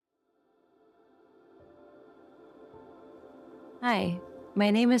Hi, my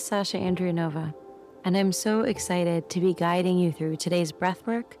name is Sasha Andrianova, and I'm so excited to be guiding you through today's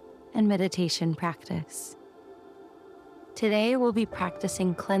breathwork and meditation practice. Today, we'll be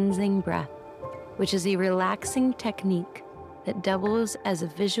practicing cleansing breath, which is a relaxing technique that doubles as a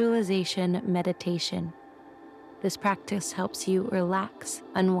visualization meditation. This practice helps you relax,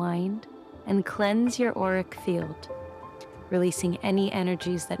 unwind, and cleanse your auric field, releasing any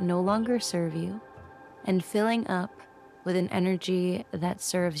energies that no longer serve you and filling up with an energy that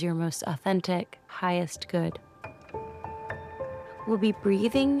serves your most authentic, highest good. We'll be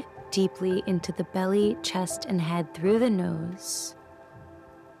breathing deeply into the belly, chest, and head through the nose,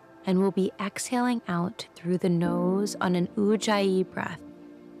 and we'll be exhaling out through the nose on an Ujjayi breath.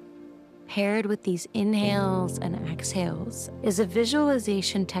 Paired with these inhales and exhales is a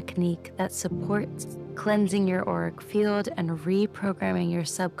visualization technique that supports cleansing your auric field and reprogramming your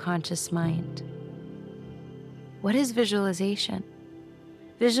subconscious mind. What is visualization?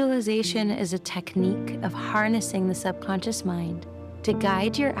 Visualization is a technique of harnessing the subconscious mind to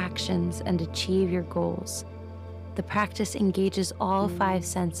guide your actions and achieve your goals. The practice engages all 5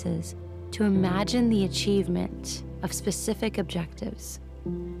 senses to imagine the achievement of specific objectives.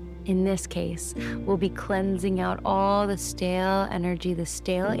 In this case, we'll be cleansing out all the stale energy, the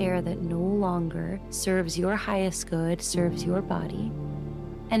stale air that no longer serves your highest good, serves your body,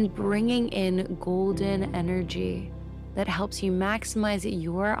 and bringing in golden energy that helps you maximize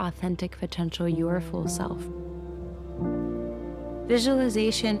your authentic potential, your full self.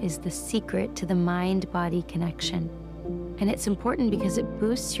 Visualization is the secret to the mind-body connection, and it's important because it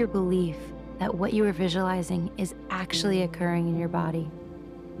boosts your belief that what you are visualizing is actually occurring in your body.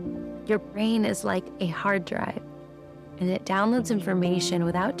 Your brain is like a hard drive, and it downloads information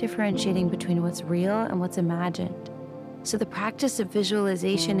without differentiating between what's real and what's imagined. So the practice of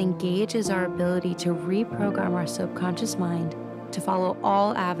visualization engages our ability to reprogram our subconscious mind to follow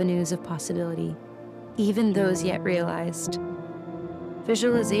all avenues of possibility, even those yet realized.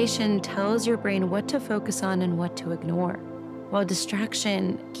 Visualization tells your brain what to focus on and what to ignore, while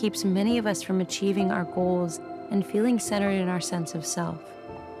distraction keeps many of us from achieving our goals and feeling centered in our sense of self.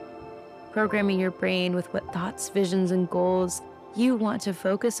 Programming your brain with what thoughts, visions, and goals you want to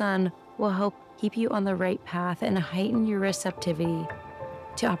focus on will help keep you on the right path and heighten your receptivity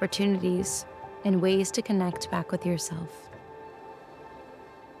to opportunities and ways to connect back with yourself.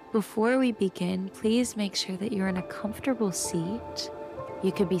 Before we begin, please make sure that you're in a comfortable seat.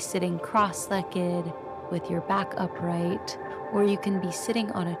 You could be sitting cross-legged with your back upright, or you can be sitting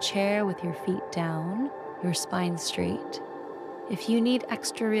on a chair with your feet down, your spine straight. If you need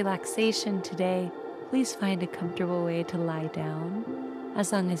extra relaxation today, please find a comfortable way to lie down.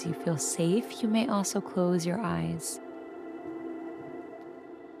 As long as you feel safe, you may also close your eyes.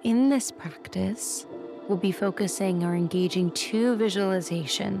 In this practice, we'll be focusing or engaging 2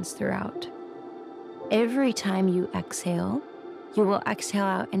 visualizations throughout. Every time you exhale, you will exhale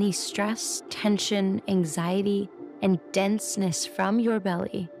out any stress, tension, anxiety, and denseness from your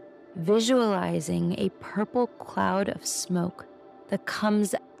belly, visualizing a purple cloud of smoke that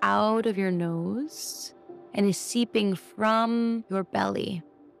comes out of your nose and is seeping from your belly.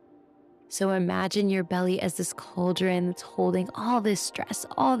 So imagine your belly as this cauldron that's holding all this stress,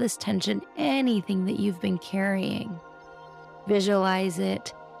 all this tension, anything that you've been carrying. Visualize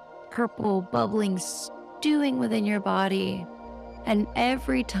it, purple, bubbling, stewing within your body. And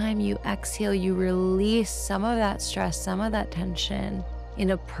every time you exhale, you release some of that stress, some of that tension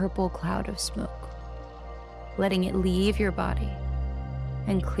in a purple cloud of smoke, letting it leave your body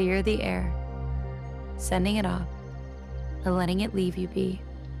and clear the air, sending it off and letting it leave you be.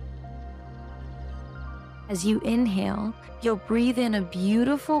 As you inhale, you'll breathe in a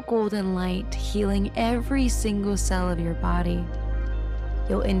beautiful golden light, healing every single cell of your body.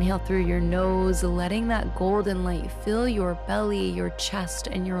 You'll inhale through your nose, letting that golden light fill your belly, your chest,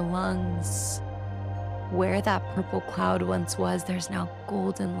 and your lungs. Where that purple cloud once was, there's now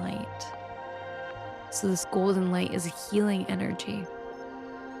golden light. So this golden light is a healing energy.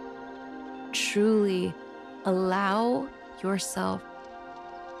 Truly allow yourself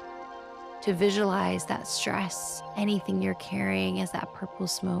to visualize that stress, anything you're carrying as that purple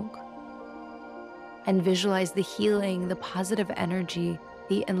smoke. And visualize the healing, the positive energy,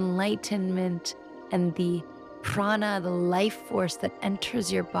 the enlightenment, and the prana, the life force that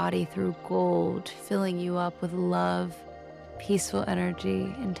enters your body through gold, filling you up with love, peaceful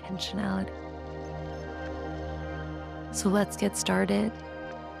energy, intentionality. So let's get started.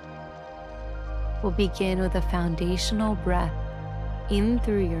 We'll begin with a foundational breath in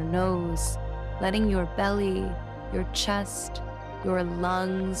through your nose, letting your belly, your chest, your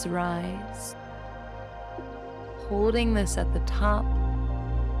lungs rise. holding this at the top,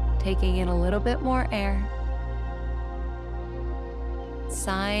 taking in a little bit more air,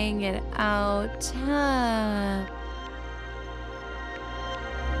 sighing it out.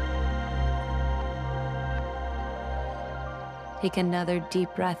 Take another deep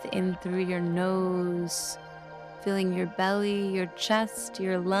breath in through your nose, feeling your belly, your chest,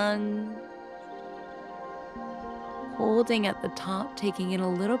 your lung. Holding at the top, taking in a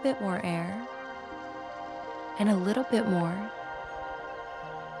little bit more air, and a little bit more.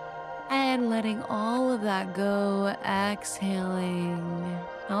 And letting all of that go, exhaling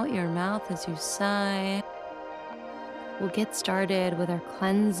out your mouth as you sigh. We'll get started with our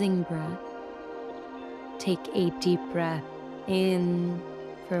cleansing breath. Take a deep breath in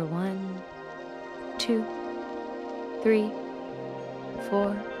for 1, 2, 3,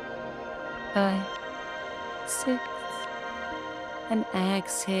 4, 5, 6, and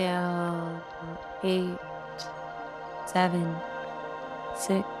exhale, 8, 7,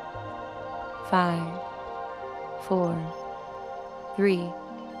 6, 5, 4, 3,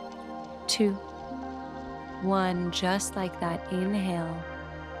 2, 1. Just like that, inhale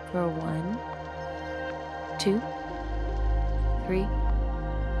for 1, 2, 3,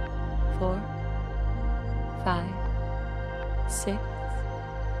 4, 5, 6,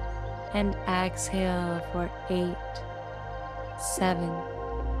 and exhale for 8, 7,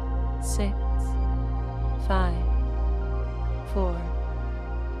 6, 5, 4,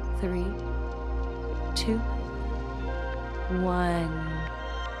 3, 2, 1.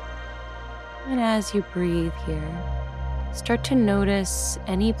 And as you breathe here, start to notice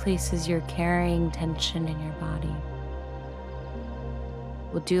any places you're carrying tension in your body.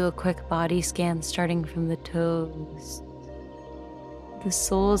 We'll do a quick body scan starting from the toes, the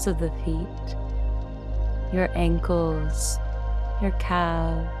soles of the feet, your ankles, your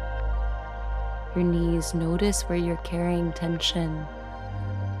calf, your knees. Notice where you're carrying tension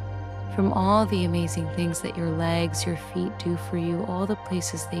from all the amazing things that your legs, your feet do for you, all the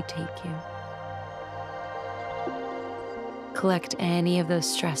places they take you. Collect any of those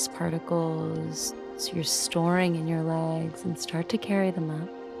stress particles you're storing in your legs and start to carry them up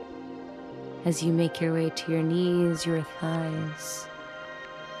as you make your way to your knees, your thighs,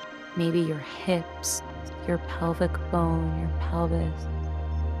 maybe your hips, your pelvic bone, your pelvis.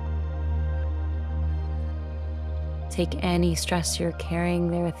 Take any stress you're carrying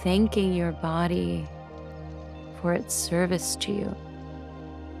there, thanking your body for its service to you,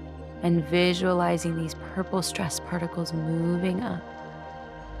 and visualizing these purple stress particles moving up.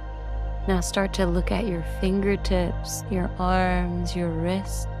 Now start to look at your fingertips, your arms, your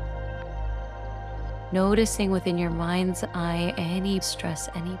wrists, noticing within your mind's eye any stress,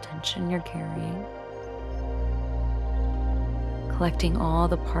 any tension you're carrying. Collecting all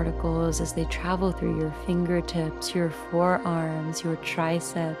the particles as they travel through your fingertips, your forearms, your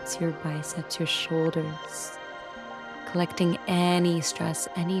triceps, your biceps, your shoulders. Collecting any stress,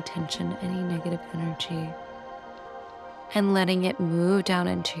 any tension, any negative energy, and letting it move down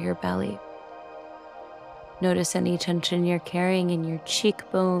into your belly. Notice any tension you're carrying in your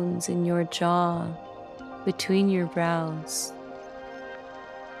cheekbones, in your jaw, between your brows,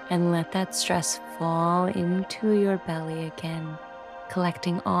 and let that stress fall into your belly again,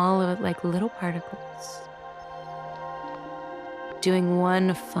 collecting all of it like little particles. Doing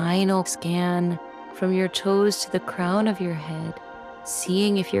one final scan from your toes to the crown of your head,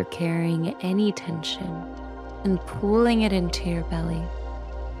 seeing if you're carrying any tension and pulling it into your belly.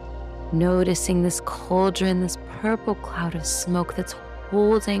 Noticing this cauldron, this purple cloud of smoke that's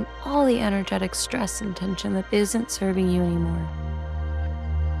holding all the energetic stress and tension that isn't serving you anymore.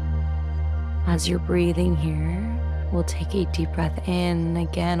 As you're breathing here, we'll take a deep breath in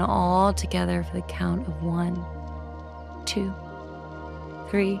again, all together for the count of 1, 2,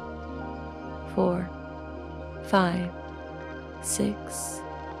 3, 4, 5, 6.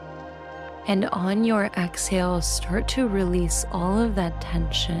 And on your exhale, start to release all of that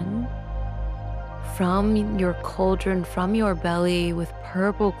tension from your cauldron, from your belly, with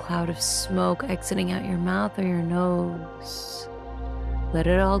purple cloud of smoke exiting out your mouth or your nose. Let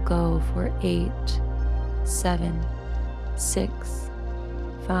it all go for 8, 7, 6,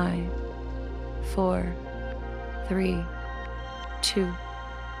 5, 4, 3, 2,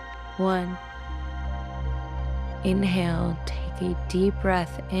 1. Inhale, take a deep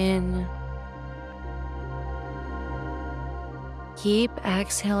breath in. Keep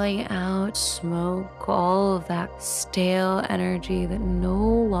exhaling out smoke, all of that stale energy that no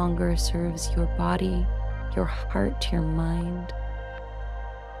longer serves your body, your heart, your mind.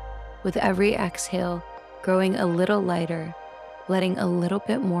 With every exhale, growing a little lighter, letting a little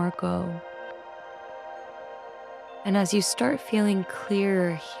bit more go. And as you start feeling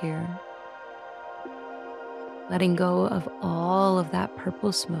clearer here, letting go of all of that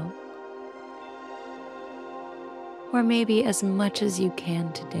purple smoke, or maybe as much as you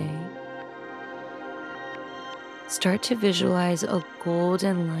can today, start to visualize a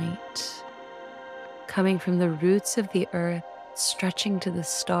golden light coming from the roots of the earth, stretching to the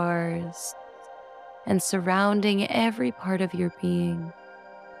stars, and surrounding every part of your being,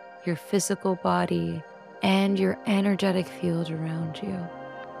 your physical body, and your energetic field around you.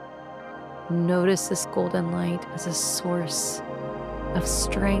 Notice this golden light as a source of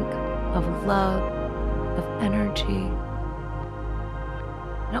strength, of love, of energy.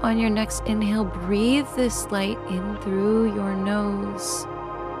 And on your next inhale, breathe this light in through your nose,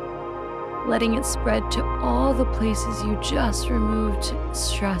 letting it spread to all the places you just removed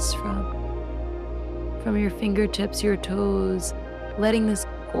stress from your fingertips, your toes, letting this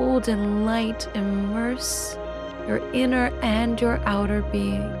golden light immerse your inner and your outer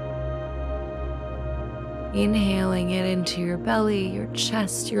being. Inhaling it into your belly, your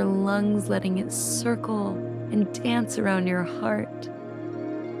chest, your lungs, letting it circle and dance around your heart.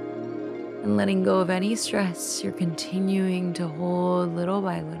 And letting go of any stress you're continuing to hold little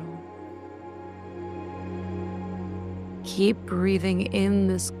by little. Keep breathing in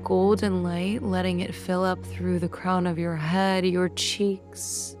this golden light, letting it fill up through the crown of your head, your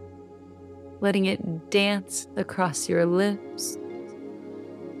cheeks, letting it dance across your lips,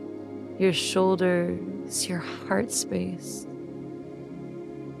 your shoulders, your heart space.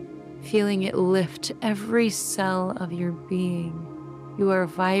 Feeling it lift every cell of your being. You are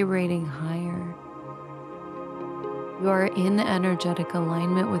vibrating higher. You are in energetic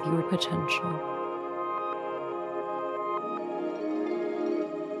alignment with your potential.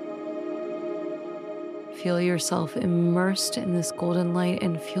 Feel yourself immersed in this golden light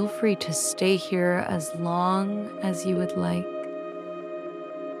and feel free to stay here as long as you would like.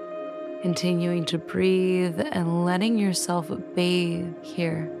 Continuing to breathe and letting yourself bathe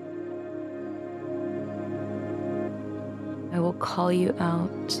here. I will call you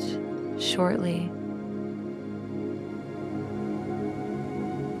out shortly.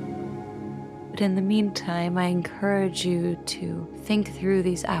 But in the meantime, I encourage you to think through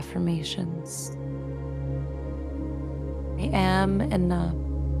these affirmations. I am enough.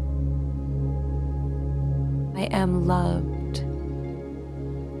 I am loved.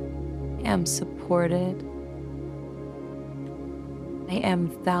 I am supported. I am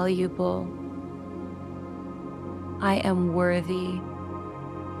valuable. I am worthy.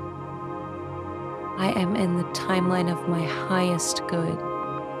 I am in the timeline of my highest good.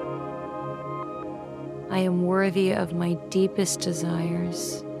 I am worthy of my deepest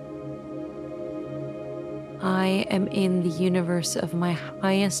desires. I am in the universe of my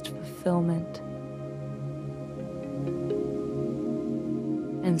highest fulfillment.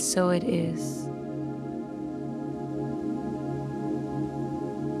 And so it is.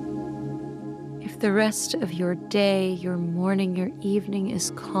 If the rest of your day, your morning, your evening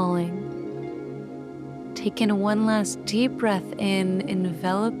is calling, take in one last deep breath in,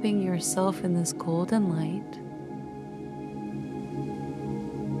 enveloping yourself in this golden light.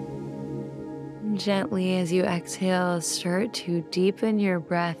 Gently, as you exhale, start to deepen your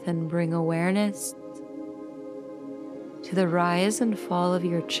breath and bring awareness to the rise and fall of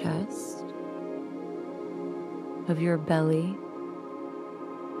your chest, of your belly.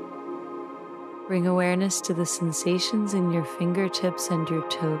 Bring awareness to the sensations in your fingertips and your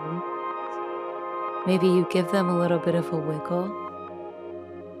toes. Maybe you give them a little bit of a wiggle,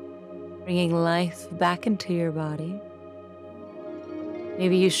 bringing life back into your body.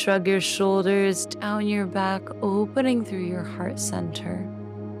 Maybe you shrug your shoulders down your back, opening through your heart center.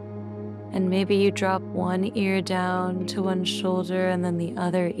 And maybe you drop one ear down to one shoulder and then the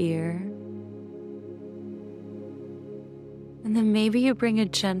other ear. And then maybe you bring a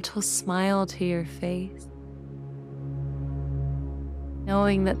gentle smile to your face,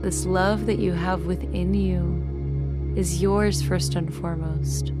 knowing that this love that you have within you is yours first and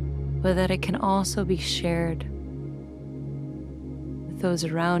foremost, but that it can also be shared with those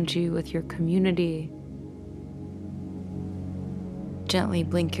around you, with your community. Gently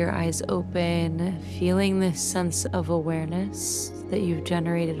blink your eyes open, feeling this sense of awareness that you've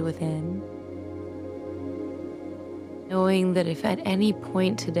generated within. Knowing that if at any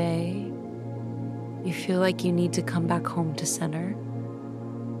point today you feel like you need to come back home to center,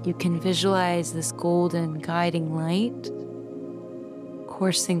 you can visualize this golden guiding light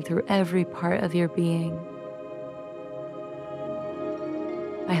coursing through every part of your being.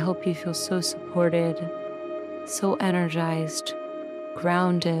 I hope you feel so supported, so energized,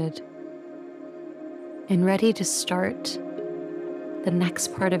 grounded, and ready to start the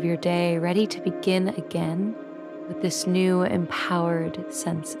next part of your day, ready to begin again with this new empowered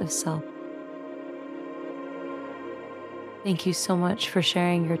sense of self. Thank you so much for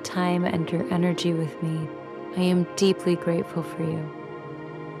sharing your time and your energy with me. I am deeply grateful for you.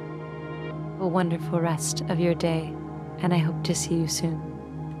 A wonderful rest of your day, and I hope to see you soon.